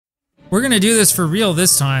We're gonna do this for real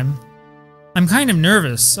this time. I'm kind of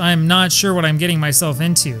nervous. I'm not sure what I'm getting myself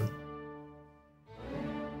into.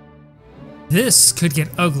 This could get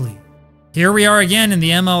ugly. Here we are again in the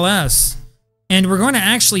MLS. And we're going to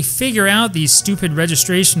actually figure out these stupid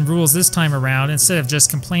registration rules this time around instead of just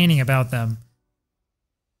complaining about them.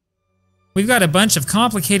 We've got a bunch of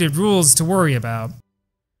complicated rules to worry about.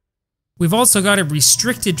 We've also got a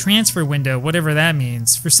restricted transfer window, whatever that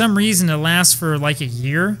means. For some reason it lasts for like a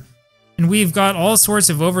year. And we've got all sorts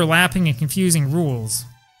of overlapping and confusing rules.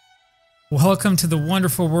 Welcome to the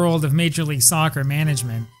wonderful world of Major League Soccer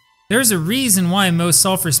management. There's a reason why most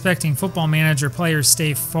self-respecting football manager players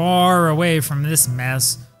stay far away from this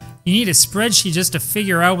mess. You need a spreadsheet just to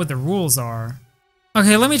figure out what the rules are.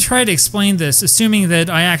 Okay, let me try to explain this, assuming that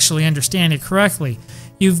I actually understand it correctly.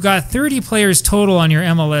 You've got 30 players total on your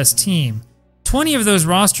MLS team. 20 of those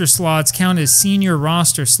roster slots count as senior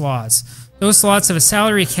roster slots. Those slots have a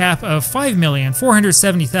salary cap of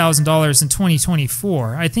 $5,470,000 in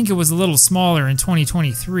 2024. I think it was a little smaller in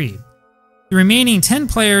 2023. The remaining 10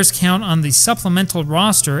 players count on the supplemental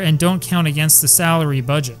roster and don't count against the salary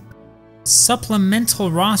budget. Supplemental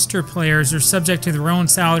roster players are subject to their own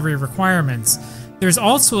salary requirements. There's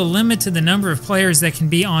also a limit to the number of players that can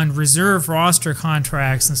be on reserve roster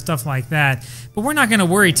contracts and stuff like that, but we're not going to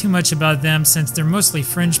worry too much about them since they're mostly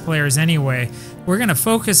fringe players anyway. We're going to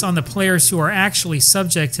focus on the players who are actually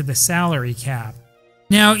subject to the salary cap.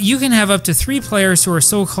 Now, you can have up to 3 players who are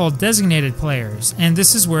so-called designated players, and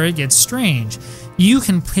this is where it gets strange. You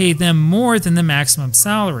can pay them more than the maximum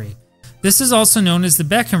salary. This is also known as the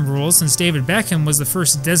Beckham rule, since David Beckham was the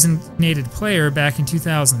first designated player back in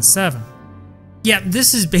 2007. Yeah,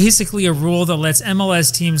 this is basically a rule that lets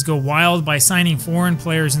MLS teams go wild by signing foreign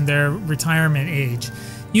players in their retirement age.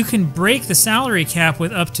 You can break the salary cap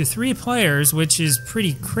with up to 3 players, which is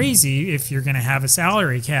pretty crazy if you're going to have a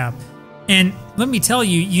salary cap. And let me tell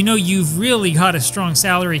you, you know you've really got a strong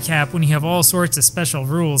salary cap when you have all sorts of special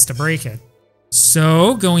rules to break it.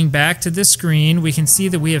 So, going back to the screen, we can see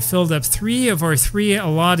that we have filled up 3 of our 3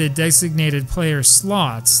 allotted designated player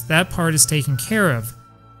slots. That part is taken care of.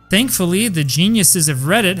 Thankfully, the geniuses of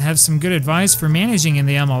Reddit have some good advice for managing in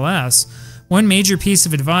the MLS. One major piece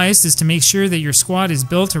of advice is to make sure that your squad is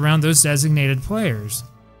built around those designated players.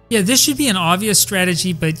 Yeah, this should be an obvious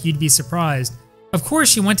strategy, but you'd be surprised. Of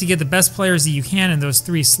course, you want to get the best players that you can in those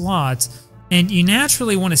 3 slots, and you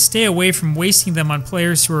naturally want to stay away from wasting them on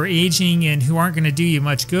players who are aging and who aren't going to do you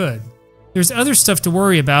much good. There's other stuff to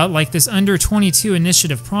worry about, like this Under-22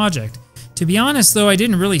 initiative project. To be honest though, I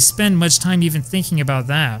didn't really spend much time even thinking about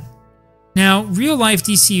that. Now, real-life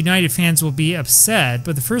DC United fans will be upset,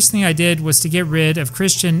 but the first thing I did was to get rid of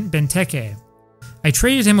Christian Benteke. I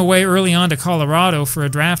traded him away early on to Colorado for a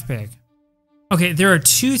draft pick. Okay, there are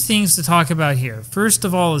 2 things to talk about here. First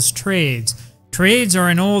of all is trades. Trades are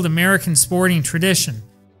an old American sporting tradition.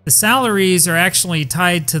 The salaries are actually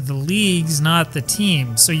tied to the leagues, not the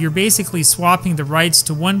team, so you're basically swapping the rights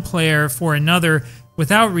to one player for another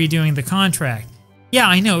without redoing the contract. Yeah,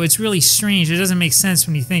 I know, it's really strange. It doesn't make sense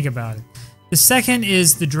when you think about it. The second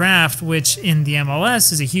is the draft, which in the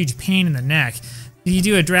MLS is a huge pain in the neck. You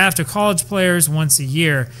do a draft of college players once a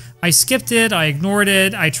year. I skipped it, I ignored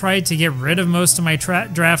it, I tried to get rid of most of my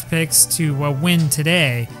draft picks to win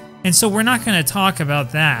today, and so we're not going to talk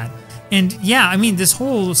about that. And yeah, I mean, this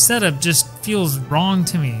whole setup just feels wrong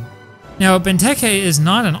to me. Now, Benteke is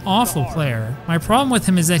not an awful player. My problem with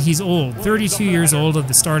him is that he's old, 32 years old at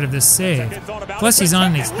the start of this save. Plus, he's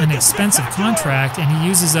on an expensive contract, and he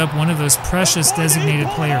uses up one of those precious designated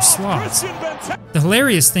player slots. The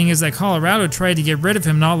hilarious thing is that Colorado tried to get rid of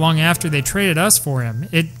him not long after they traded us for him.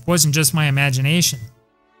 It wasn't just my imagination.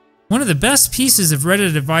 One of the best pieces of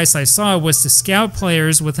Reddit advice I saw was to scout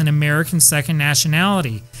players with an American second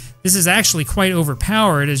nationality. This is actually quite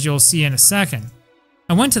overpowered, as you'll see in a second.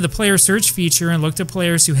 I went to the player search feature and looked at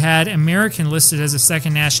players who had American listed as a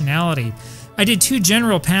second nationality. I did 2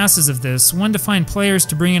 general passes of this, one to find players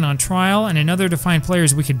to bring in on trial and another to find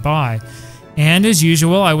players we could buy. And as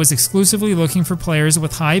usual, I was exclusively looking for players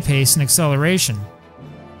with high pace and acceleration.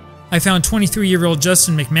 I found 23-year-old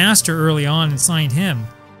Justin McMaster early on and signed him.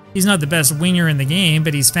 He's not the best winger in the game,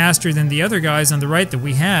 but he's faster than the other guys on the right that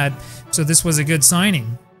we had, so this was a good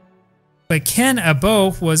signing. But Ken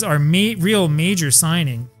Abo was our real major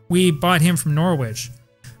signing. We bought him from Norwich.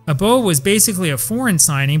 Abo was basically a foreign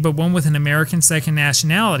signing, but one with an American second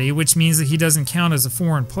nationality, which means that he doesn't count as a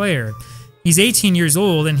foreign player. He's 18 years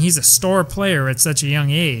old, and he's a star player at such a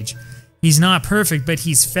young age. He's not perfect, but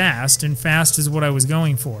he's fast, and fast is what I was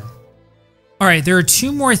going for. Alright, there are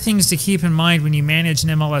 2 more things to keep in mind when you manage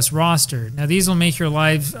an MLS roster. Now, these will make your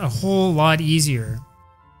life a whole lot easier.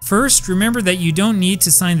 First, remember that you don't need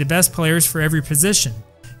to sign the best players for every position.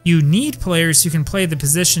 You need players who can play the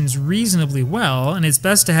positions reasonably well, and it's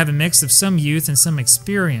best to have a mix of some youth and some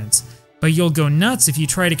experience. But you'll go nuts if you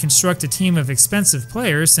try to construct a team of expensive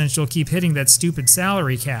players, since you'll keep hitting that stupid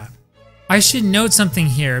salary cap. I should note something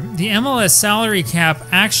here. The MLS salary cap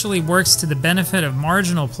actually works to the benefit of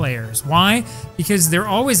marginal players. Why? Because they're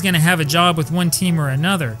always going to have a job with one team or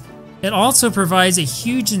another. It also provides a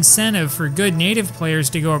huge incentive for good native players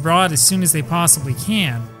to go abroad as soon as they possibly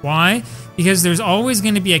can. Why? Because there's always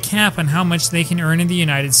going to be a cap on how much they can earn in the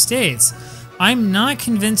United States. I'm not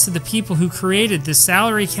convinced that the people who created this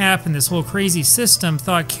salary cap and this whole crazy system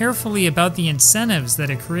thought carefully about the incentives that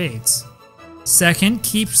it creates. Second,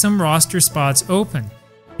 keep some roster spots open.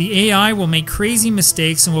 The AI will make crazy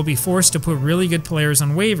mistakes and will be forced to put really good players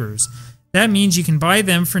on waivers. That means you can buy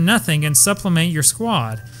them for nothing and supplement your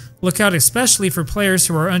squad. Look out especially for players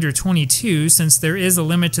who are under 22, since there is a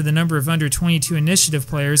limit to the number of under 22 initiative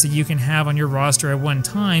players that you can have on your roster at one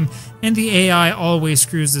time, and the AI always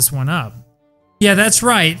screws this one up. Yeah, that's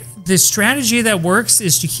right. The strategy that works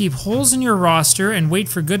is to keep holes in your roster and wait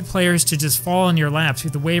for good players to just fall in your lap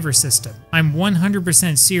through the waiver system. I'm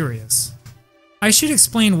 100% serious. I should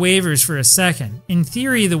explain waivers for a second. In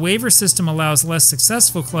theory, the waiver system allows less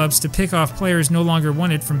successful clubs to pick off players no longer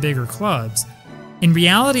wanted from bigger clubs. In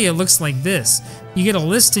reality, it looks like this. You get a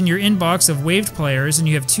list in your inbox of waived players and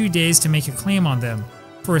you have 2 days to make a claim on them.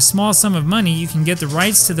 For a small sum of money, you can get the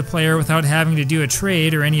rights to the player without having to do a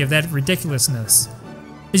trade or any of that ridiculousness.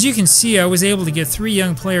 As you can see, I was able to get 3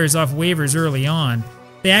 young players off waivers early on.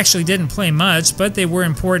 They actually didn't play much, but they were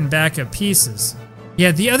important backup pieces.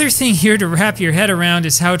 Yeah, the other thing here to wrap your head around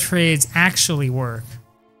is how trades actually work.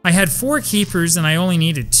 I had 4 keepers and I only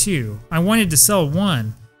needed 2. I wanted to sell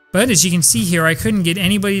 1, but as you can see here, I couldn't get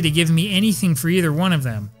anybody to give me anything for either one of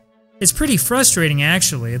them. It's pretty frustrating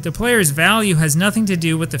actually. The player's value has nothing to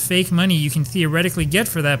do with the fake money you can theoretically get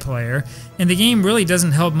for that player, and the game really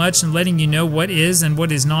doesn't help much in letting you know what is and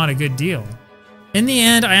what is not a good deal. In the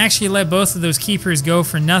end, I actually let both of those keepers go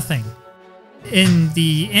for nothing. In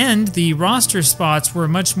the end, the roster spots were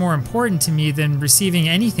much more important to me than receiving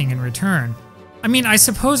anything in return. I mean, I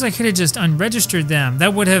suppose I could have just unregistered them.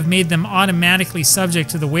 That would have made them automatically subject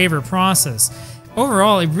to the waiver process.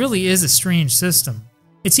 Overall, it really is a strange system.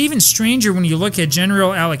 It's even stranger when you look at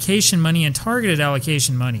general allocation money and targeted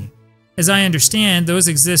allocation money. As I understand, those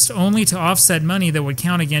exist only to offset money that would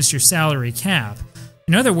count against your salary cap.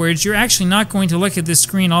 In other words, you're actually not going to look at this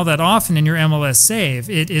screen all that often in your MLS save.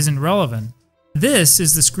 It isn't relevant. This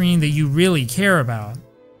is the screen that you really care about.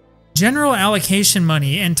 General allocation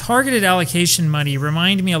money and targeted allocation money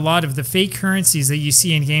remind me a lot of the fake currencies that you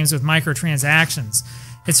see in games with microtransactions.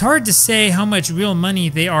 It's hard to say how much real money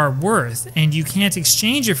they are worth, and you can't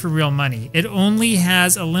exchange it for real money. It only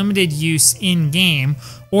has a limited use in-game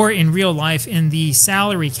or in real life in the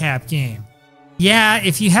salary cap game. Yeah,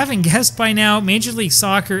 if you haven't guessed by now, Major League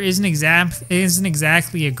Soccer isn't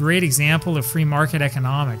exactly a great example of free market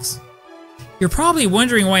economics. You're probably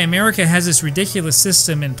wondering why America has this ridiculous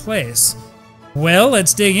system in place. Well,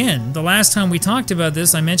 let's dig in. The last time we talked about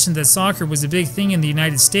this, I mentioned that soccer was a big thing in the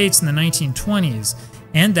United States in the 1920s.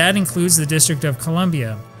 And that includes the District of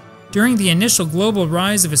Columbia. During the initial global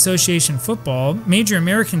rise of association football, major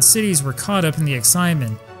American cities were caught up in the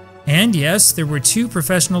excitement. And yes, there were 2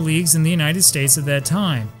 professional leagues in the United States at that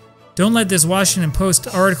time. Don't let this Washington Post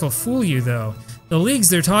article fool you though. The leagues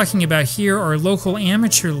they're talking about here are local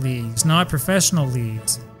amateur leagues, not professional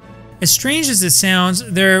leagues. As strange as it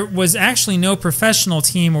sounds, there was actually no professional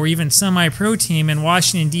team or even semi-pro team in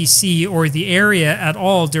Washington, D.C. or the area at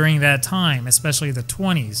all during that time, especially the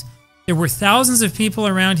 20s. There were thousands of people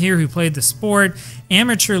around here who played the sport,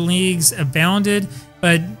 amateur leagues abounded,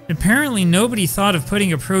 but apparently nobody thought of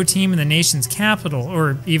putting a pro team in the nation's capital,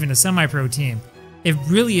 or even a semi-pro team. It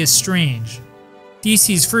really is strange.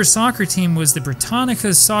 D.C.'s first soccer team was the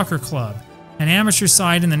Britannica Soccer Club, an amateur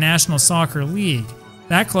side in the National Soccer League.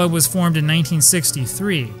 That club was formed in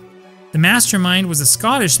 1963. The mastermind was a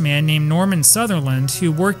Scottish man named Norman Sutherland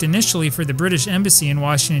who worked initially for the British Embassy in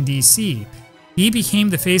Washington, D.C. He became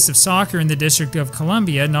the face of soccer in the District of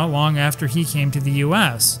Columbia not long after he came to the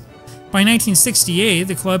U.S. By 1968,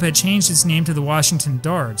 the club had changed its name to the Washington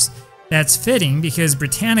Darts. That's fitting because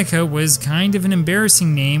Britannica was kind of an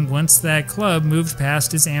embarrassing name once that club moved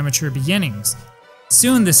past its amateur beginnings.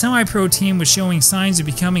 Soon, the semi-pro team was showing signs of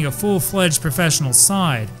becoming a full-fledged professional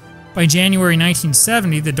side. By January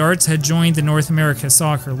 1970, the Darts had joined the North America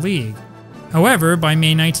Soccer League. However, by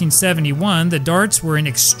May 1971, the Darts were in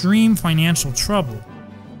extreme financial trouble.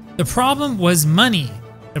 The problem was money.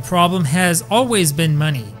 The problem has always been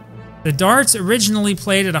money. The Darts originally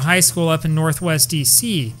played at a high school up in Northwest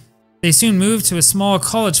DC. They soon moved to a small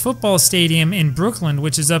college football stadium in Brooklyn,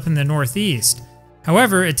 which is up in the Northeast.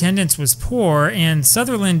 However, attendance was poor, and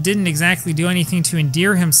Sutherland didn't exactly do anything to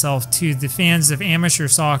endear himself to the fans of amateur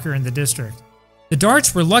soccer in the district. The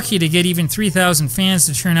Darts were lucky to get even 3,000 fans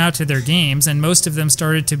to turn out to their games, and most of them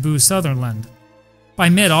started to boo Sutherland. By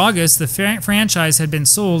mid-August, the franchise had been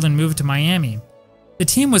sold and moved to Miami. The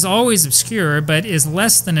team was always obscure, but is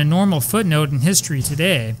less than a normal footnote in history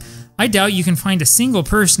today. I doubt you can find a single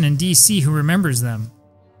person in DC who remembers them.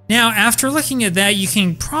 Now, after looking at that, you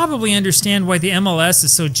can probably understand why the MLS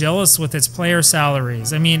is so jealous with its player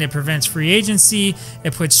salaries. I mean, it prevents free agency,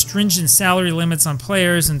 it puts stringent salary limits on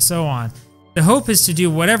players, and so on. The hope is to do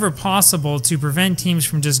whatever possible to prevent teams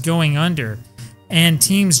from just going under. And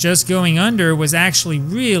teams just going under was actually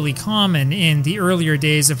really common in the earlier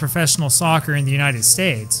days of professional soccer in the United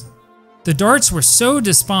States. The Darts were so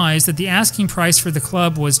despised that the asking price for the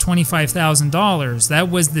club was $25,000.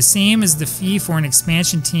 That was the same as the fee for an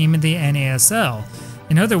expansion team in the NASL.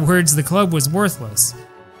 In other words, the club was worthless.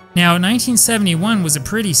 Now, 1971 was a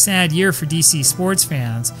pretty sad year for DC sports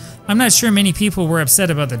fans. I'm not sure many people were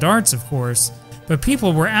upset about the Darts, of course, but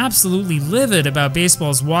people were absolutely livid about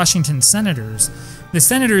baseball's Washington Senators. The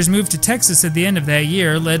Senators moved to Texas at the end of that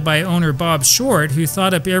year, led by owner Bob Short, who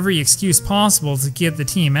thought up every excuse possible to get the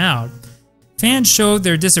team out. Fans showed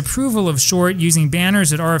their disapproval of Short using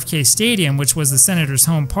banners at RFK Stadium, which was the Senators'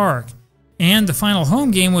 home park. And the final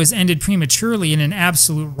home game was ended prematurely in an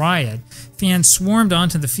absolute riot. Fans swarmed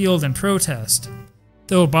onto the field in protest.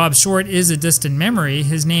 Though Bob Short is a distant memory,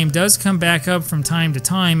 his name does come back up from time to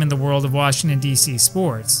time in the world of Washington, D.C.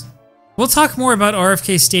 sports. We'll talk more about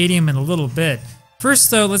RFK Stadium in a little bit.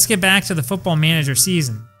 First, though, let's get back to the Football Manager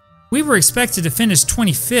season. We were expected to finish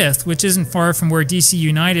 25th, which isn't far from where DC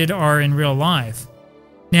United are in real life.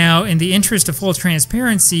 Now, in the interest of full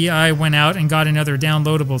transparency, I went out and got another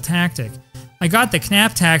downloadable tactic. I got the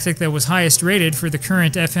Knapp tactic that was highest rated for the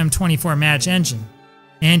current FM24 match engine.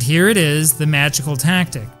 And here it is, the magical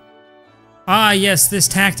tactic. Ah yes, this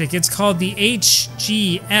tactic, it's called the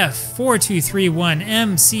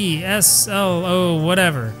HGF4231MCSLO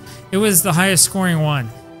whatever. It was the highest scoring one.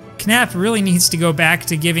 Knapp really needs to go back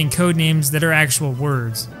to giving code names that are actual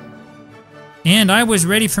words. And I was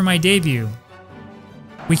ready for my debut.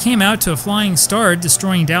 We came out to a flying start,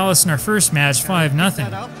 destroying Dallas in our first match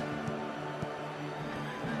 5-0.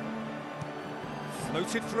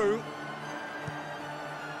 Floated through.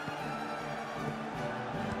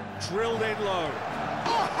 Drilled in low.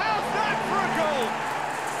 Oh, how's that for a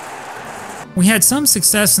goal? We had some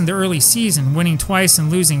success in the early season, winning twice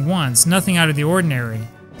and losing once, nothing out of the ordinary.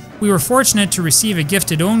 We were fortunate to receive a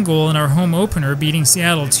gifted own goal in our home opener, beating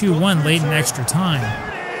Seattle 2-1 late in extra time.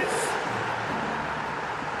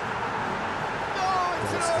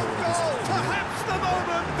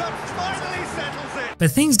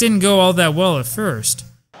 But things didn't go all that well at first.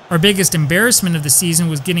 Our biggest embarrassment of the season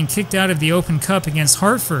was getting kicked out of the Open Cup against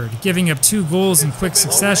Hartford, giving up 2 goals in quick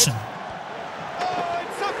succession.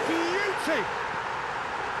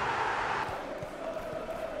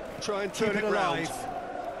 Try and turn it around.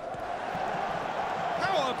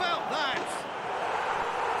 How about that?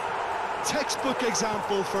 Textbook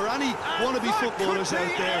example for any wannabe footballers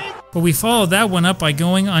out there. But we followed that one up by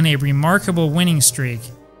going on a remarkable winning streak.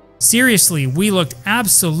 Seriously, we looked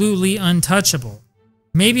absolutely untouchable.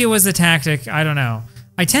 Maybe it was the tactic, I don't know.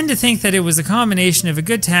 I tend to think that it was a combination of a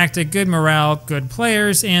good tactic, good morale, good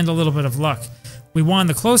players, and a little bit of luck. We won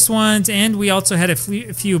the close ones, and we also had a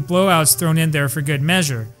few blowouts thrown in there for good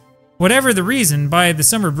measure. Whatever the reason, by the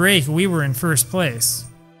summer break, we were in first place.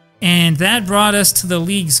 And that brought us to the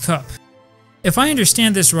Leagues Cup. If I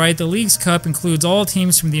understand this right, the Leagues Cup includes all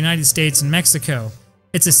teams from the United States and Mexico.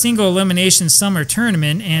 It's a single elimination summer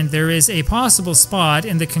tournament, and there is a possible spot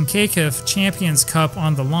in the CONCACAF Champions Cup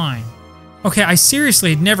on the line. Okay, I seriously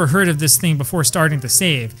had never heard of this thing before starting to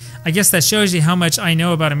save. I guess that shows you how much I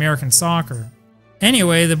know about American soccer.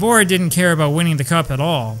 Anyway, the board didn't care about winning the cup at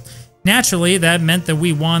all. Naturally, that meant that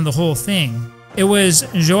we won the whole thing. It was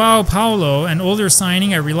João Paulo, an older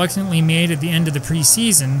signing I reluctantly made at the end of the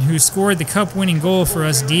preseason, who scored the cup-winning goal for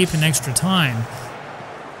us deep in extra time.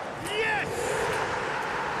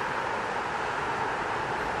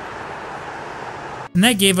 And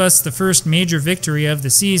that gave us the first major victory of the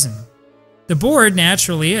season. The board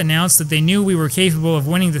naturally announced that they knew we were capable of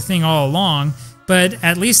winning the thing all along, but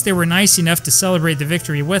at least they were nice enough to celebrate the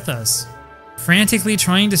victory with us. Frantically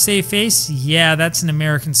trying to save face? Yeah, that's an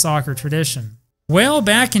American soccer tradition. Well,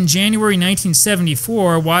 back in January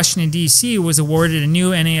 1974, Washington, D.C. was awarded a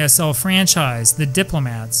new NASL franchise, the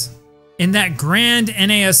Diplomats. In that grand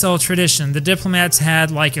NASL tradition, the Diplomats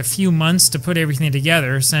had like a few months to put everything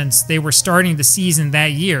together since they were starting the season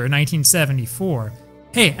that year, 1974.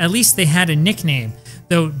 Hey, at least they had a nickname,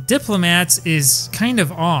 though Diplomats is kind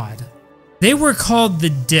of odd. They were called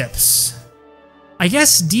the Dips. I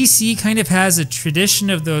guess DC kind of has a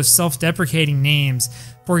tradition of those self-deprecating names.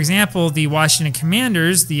 For example, the Washington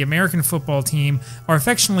Commanders, the American football team, are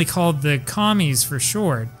affectionately called the Commies for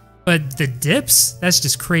short. But the Dips? That's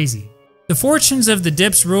just crazy. The fortunes of the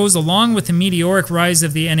Dips rose along with the meteoric rise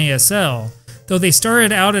of the NASL. Though they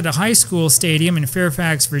started out at a high school stadium in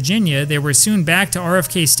Fairfax, Virginia, they were soon back to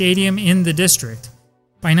RFK Stadium in the district.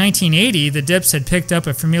 By 1980, the Dips had picked up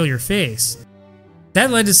a familiar face.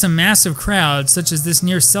 That led to some massive crowds, such as this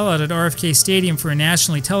near sellout at RFK Stadium for a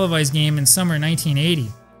nationally televised game in summer 1980.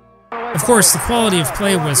 Of course, the quality of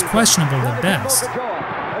play was questionable at best. Again,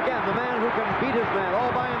 the man who can beat his man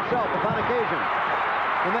all by himself upon occasion.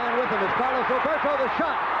 The man with him is Carlos Alberto, the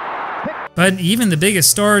shot. But even the biggest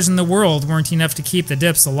stars in the world weren't enough to keep the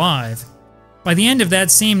Dips alive. By the end of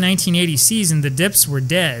that same 1980 season, the Dips were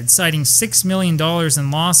dead, citing $6 million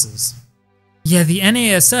in losses. Yeah, the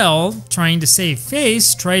NASL, trying to save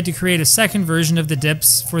face, tried to create a second version of the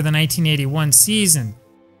Dips for the 1981 season.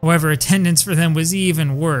 However, attendance for them was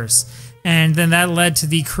even worse. And then that led to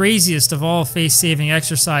the craziest of all face-saving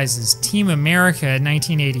exercises, Team America in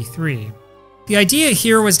 1983. The idea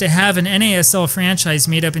here was to have an NASL franchise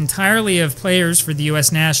made up entirely of players for the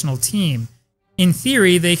US national team. In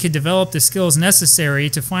theory, they could develop the skills necessary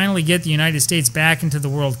to finally get the United States back into the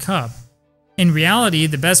World Cup. In reality,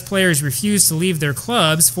 the best players refused to leave their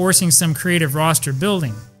clubs, forcing some creative roster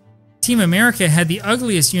building. Team America had the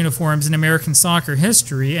ugliest uniforms in American soccer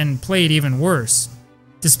history and played even worse.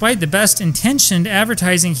 Despite the best-intentioned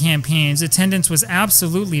advertising campaigns, attendance was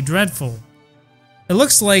absolutely dreadful. It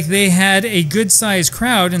looks like they had a good-sized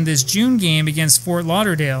crowd in this June game against Fort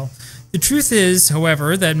Lauderdale. The truth is,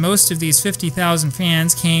 however, that most of these 50,000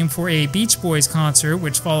 fans came for a Beach Boys concert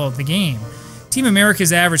which followed the game. Team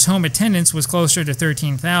America's average home attendance was closer to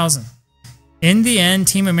 13,000. In the end,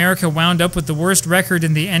 Team America wound up with the worst record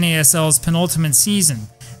in the NASL's penultimate season,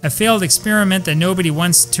 a failed experiment that nobody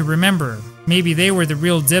wants to remember. Maybe they were the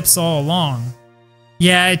real Dips all along.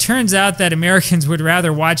 Yeah, it turns out that Americans would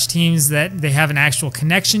rather watch teams that they have an actual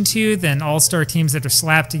connection to than all-star teams that are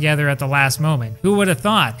slapped together at the last moment. Who would have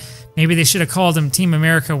thought? Maybe they should have called them Team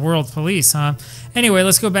America World Police, huh? Anyway,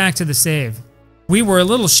 let's go back to the save. We were a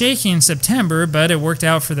little shaky in September, but it worked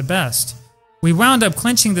out for the best. We wound up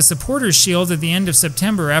clinching the Supporters' Shield at the end of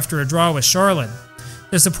September after a draw with Charlotte.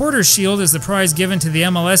 The Supporters' Shield is the prize given to the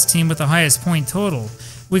MLS team with the highest point total.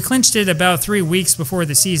 We clinched it about 3 weeks before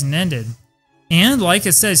the season ended. And, like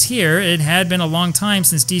it says here, it had been a long time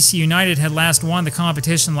since DC United had last won the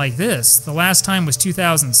competition like this. The last time was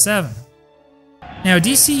 2007. Now,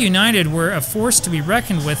 DC United were a force to be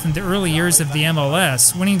reckoned with in the early years of the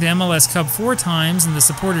MLS, winning the MLS Cup 4 times and the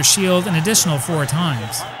Supporters' Shield an additional 4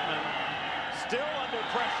 times. Still under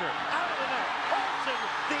pressure, out of the net. Olsen,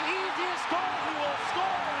 the easiest goal he will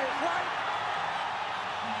score in his life.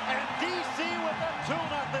 And DC with a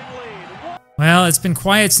 2-0 lead. Well, it's been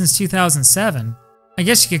quiet since 2007. I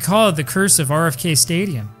guess you could call it the curse of RFK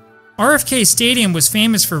Stadium. RFK Stadium was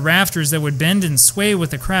famous for rafters that would bend and sway with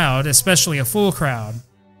the crowd, especially a full crowd.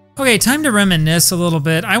 Okay, time to reminisce a little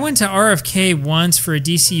bit. I went to RFK once for a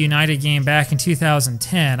DC United game back in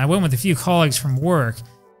 2010. I went with a few colleagues from work.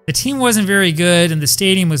 The team wasn't very good and the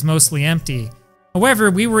stadium was mostly empty. However,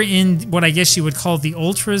 we were in what I guess you would call the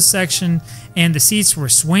Ultras section, and the seats were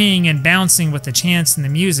swaying and bouncing with the chants and the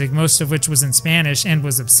music, most of which was in Spanish and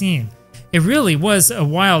was obscene. It really was a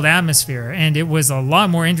wild atmosphere, and it was a lot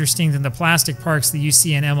more interesting than the plastic parks that you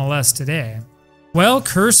see in MLS today. Well,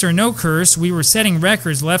 curse or no curse, we were setting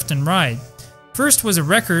records left and right. First was a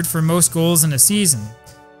record for most goals in a season,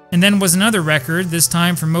 and then was another record, this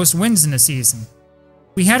time for most wins in a season.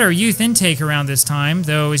 We had our youth intake around this time,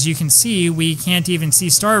 though as you can see, we can't even see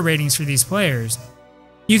star ratings for these players.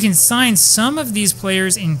 You can sign some of these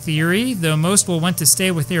players in theory, though most will want to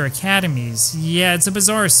stay with their academies. Yeah, it's a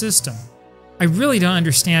bizarre system. I really don't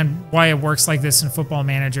understand why it works like this in Football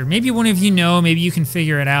Manager. Maybe one of you know, maybe you can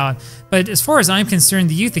figure it out. But as far as I'm concerned,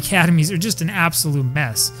 the youth academies are just an absolute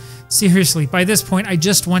mess. Seriously, by this point, I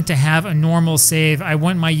just want to have a normal save. I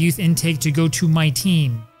want my youth intake to go to my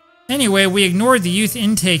team. Anyway, we ignored the youth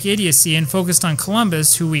intake idiocy and focused on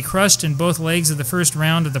Columbus, who we crushed in both legs of the first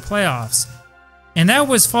round of the playoffs. And that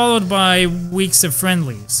was followed by weeks of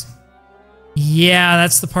friendlies. Yeah,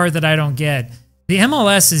 that's the part that I don't get. The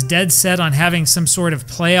MLS is dead set on having some sort of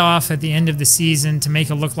playoff at the end of the season to make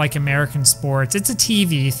it look like American sports. It's a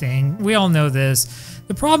TV thing. We all know this.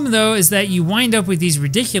 The problem, though, is that you wind up with these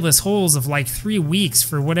ridiculous holes of like 3 weeks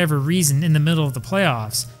for whatever reason in the middle of the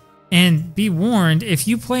playoffs. And be warned, if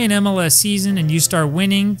you play an MLS season and you start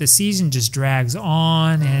winning, the season just drags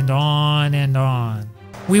on and on and on.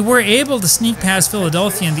 We were able to sneak past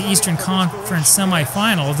Philadelphia in the Eastern Conference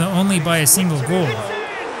semifinal, though only by a single goal.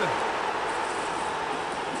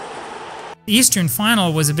 The Eastern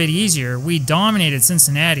final was a bit easier. We dominated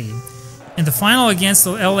Cincinnati, and the final against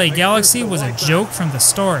the LA Galaxy was a joke from the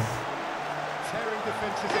start.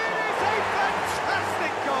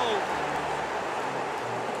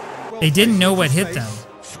 They didn't know what hit them.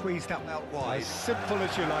 Squeezed up out wide. As simple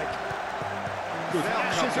as you like. Good.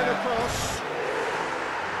 Lashes it across.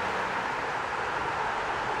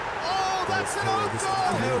 Oh, that's an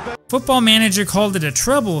own goal! Football Manager called it a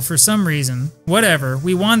trouble for some reason. Whatever,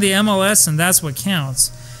 we won the MLS and that's what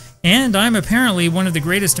counts. And I'm apparently one of the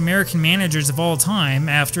greatest American managers of all time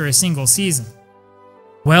after a single season.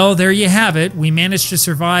 Well, there you have it. We managed to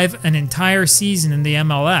survive an entire season in the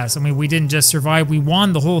MLS. I mean, we didn't just survive, we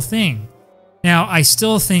won the whole thing. Now, I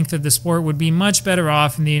still think that the sport would be much better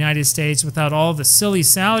off in the United States without all the silly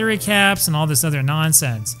salary caps and all this other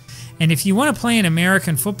nonsense. And if you want to play an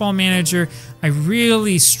American Football Manager, I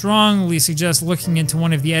really strongly suggest looking into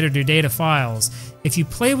one of the editor data files. If you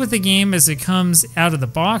play with the game as it comes out of the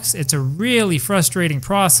box, it's a really frustrating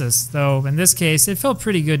process, though in this case, it felt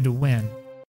pretty good to win.